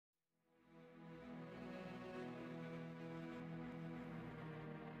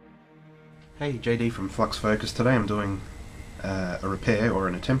Hey, JD from FluxFocus. Today I'm doing a repair, or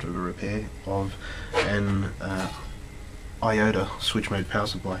an attempt at a repair, of an IOTA Switchmode power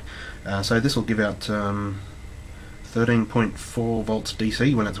supply. So this will give out 13.4 volts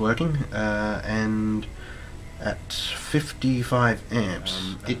DC when it's working, and at 55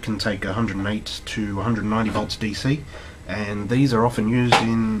 amps it can take 108 to 190 volts DC, and these are often used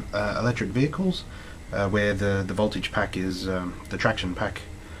in electric vehicles where the voltage pack is, the traction pack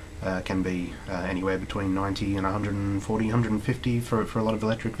can be anywhere between 90 and 140, 150 for a lot of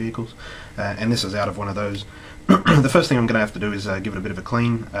electric vehicles, and this is out of one of those. The first thing I'm going to have to do is give it a bit of a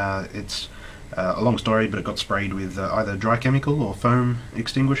clean. It's a long story, but it got sprayed with either dry chemical or foam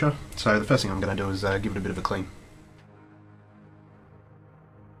extinguisher, so the first thing I'm going to do is give it a bit of a clean.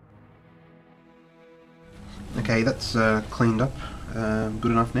 Okay, that's cleaned up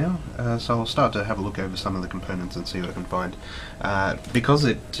good enough now, so I'll start to have a look over some of the components and see what I can find. Because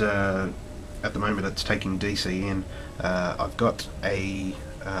at the moment it's taking DC in, I've got a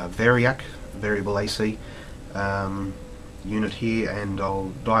variac, variable AC unit here, and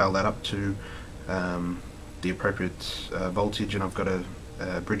I'll dial that up to the appropriate voltage, and I've got a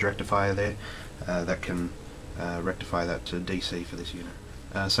bridge rectifier there that can rectify that to DC for this unit.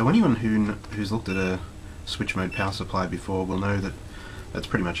 So anyone who's looked at a switch mode power supply before will know that that's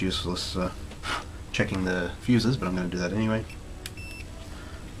pretty much useless checking the fuses, but I'm going to do that anyway.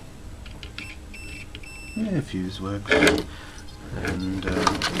 Yeah, fuse works, and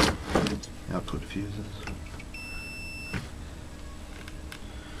output fuses,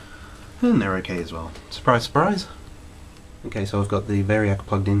 and they're okay as well. Surprise, surprise! Okay, so I've got the variac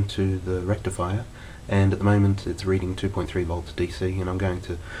plugged into the rectifier, and at the moment it's reading 2.3 volts DC, and I'm going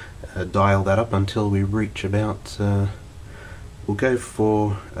to dial that up until we reach about, we'll go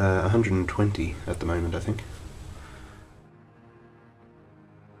for 120 at the moment, I think.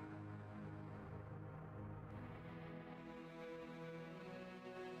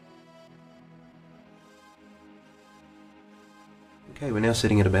 Okay, we're now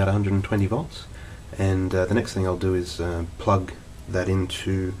sitting at about 120 volts, and the next thing I'll do is plug that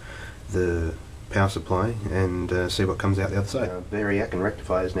into the power supply and see what comes out the other side. Variac and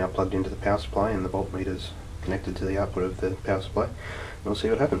rectifier is now plugged into the power supply, and the voltmeter's connected to the output of the power supply. We'll see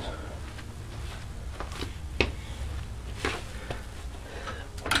what happens.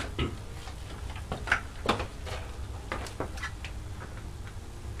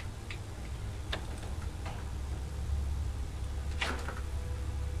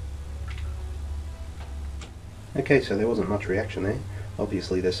 Okay, so there wasn't much reaction there.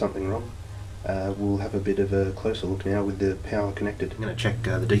 Obviously there's something wrong. We'll have a bit of a closer look now with the power connected. I'm going to check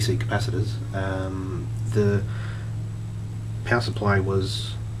the DC capacitors. The power supply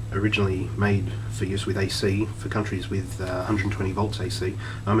was originally made for use with AC for countries with 120 volts AC.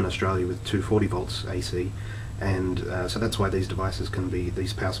 I'm in Australia with 240 volts AC, and so that's why these devices can be,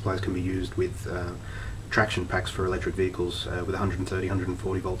 these power supplies can be used with traction packs for electric vehicles with 130,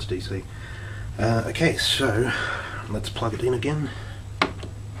 140 volts DC. Okay, so let's plug it in again.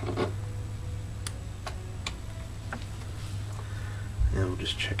 And we'll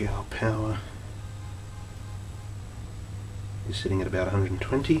just check our power. Is sitting at about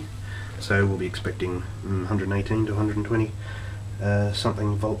 120, so we'll be expecting 118 to 120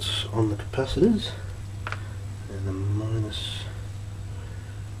 something volts on the capacitors, and the minus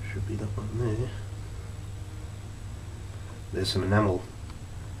should be that one there. There's some enamel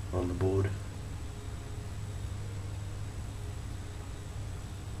on the board.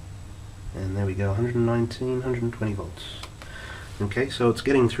 And there we go, 119, 120 volts. Okay, so it's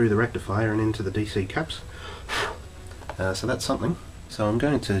getting through the rectifier and into the DC caps. So that's something. So I'm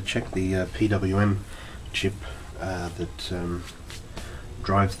going to check the PWM chip that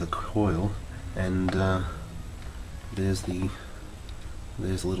drives the coil, and there's the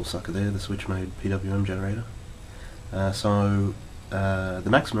little sucker there, the Switchmode PWM generator. So the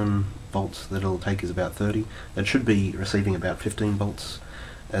maximum volts that it'll take is about 30. It should be receiving about 15 volts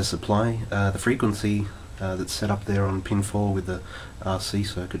as supply. The frequency that's set up there on pin 4 with the RC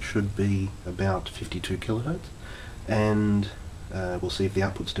circuit should be about 52 kilohertz, and we'll see if the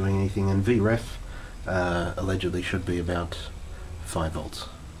output's doing anything, and VREF allegedly should be about 5 volts.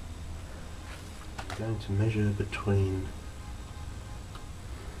 I'm going to measure between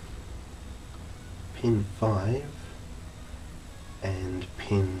pin 5 and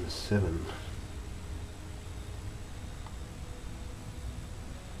pin 7.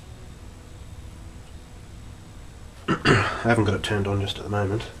 I haven't got it turned on just at the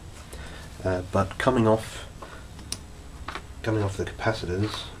moment, but coming off the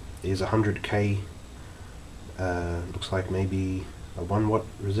capacitors is 100k, looks like maybe a 1 watt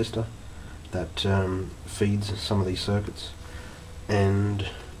resistor, that feeds some of these circuits, and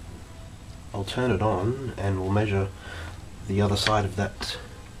I'll turn it on and we'll measure the other side of that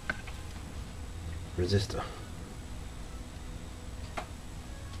resistor.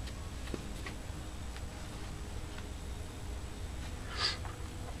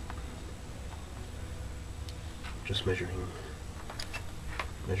 Just measuring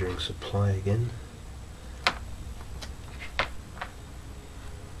supply again.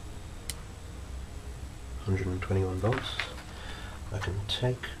 $121 volts. I can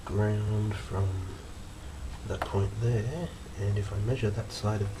take ground from that point there, and if I measure that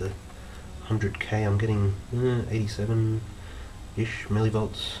side of the 100k, I'm getting 87-ish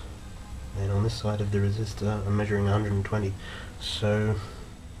millivolts, and on this side of the resistor I'm measuring 120. So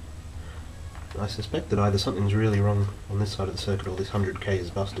I suspect that either something's really wrong on this side of the circuit or this 100k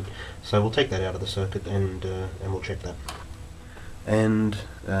is busted. So we'll take that out of the circuit and we'll check that. And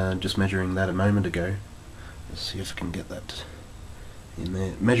just measuring that a moment ago, let's see if I can get that in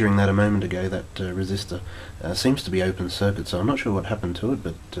there. Measuring that a moment ago, that resistor seems to be open circuit, so I'm not sure what happened to it,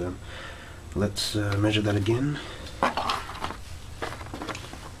 but let's measure that again.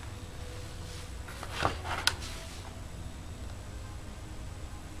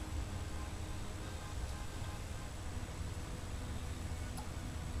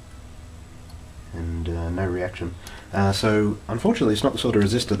 And no reaction. So unfortunately it's not the sort of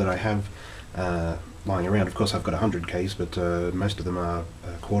resistor that I have lying around. Of course I've got 100Ks, but most of them are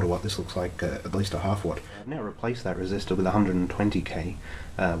quarter watt. This looks like at least a half watt. I've now replaced that resistor with 120K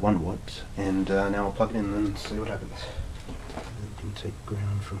 1 watt, and now I'll plug it in and see what happens. We can take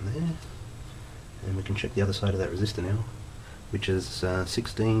ground from there, and we can check the other side of that resistor now, which is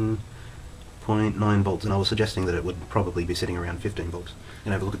 16.9 volts, and I was suggesting that it would probably be sitting around 15 volts. You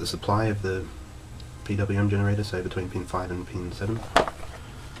can have a look at the supply of the PWM generator, so between pin 5 and pin 7.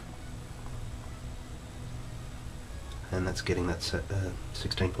 And that's getting that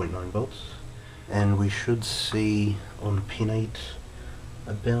 16.9 volts. And we should see on pin 8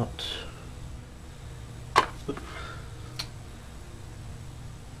 about...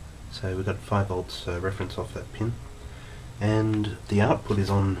 So we've got 5 volts reference off that pin. And the output is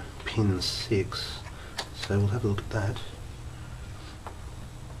on pin 6, so we'll have a look at that.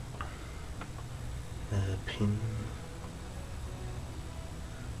 Pin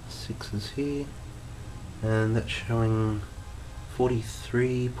 6 is here, and that's showing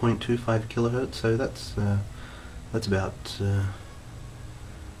 43.25 kilohertz. So that's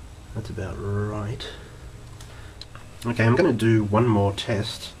about right. Okay, I'm going to do one more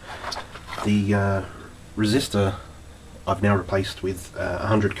test. The resistor I've now replaced with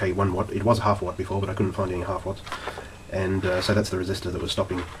 100k 1 watt. It was a half watt before, but I couldn't find any half watts, and so that's the resistor that was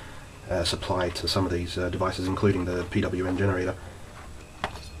stopping supply to some of these devices, including the PWM generator.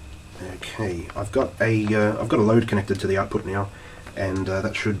 Okay, I've got a load connected to the output now, and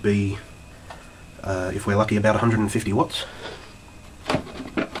that should be, if we're lucky, about 150 watts.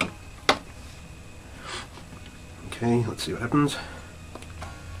 Okay, let's see what happens.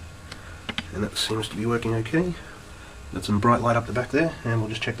 And that seems to be working okay. Got some bright light up the back there, and we'll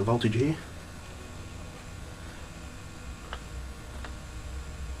just check the voltage here.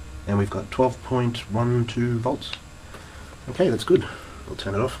 And we've got 12.12 volts. Okay, that's good. We'll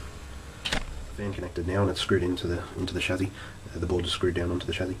turn it off. Fan connected now, and it's screwed into the chassis. The board is screwed down onto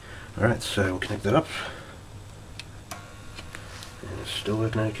the chassis. Alright, so we'll connect that up. And it's still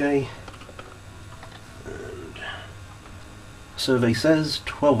working okay. And survey says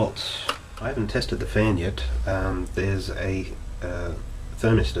 12 volts. I haven't tested the fan yet. There's a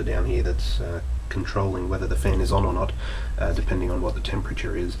thermistor down here that's controlling whether the fan is on or not, depending on what the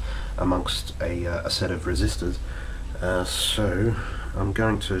temperature is amongst a set of resistors. So I'm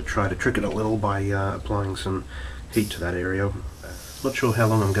going to try to trick it a little by applying some heat to that area. Not sure how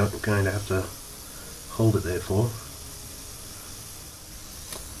long I'm going to have to hold it there for.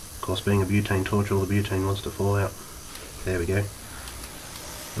 Of course, being a butane torch, all the butane wants to fall out. There we go.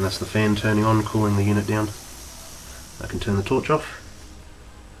 And that's the fan turning on, cooling the unit down. I can turn the torch off.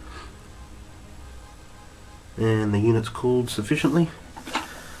 And the unit's cooled sufficiently.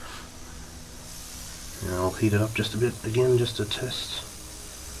 Now I'll heat it up just a bit again, just to test.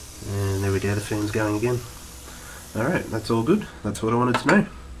 And there we go, the fan's going again. Alright, that's all good. That's what I wanted to know.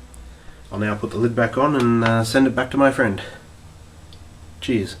 I'll now put the lid back on and send it back to my friend.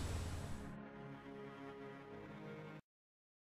 Cheers.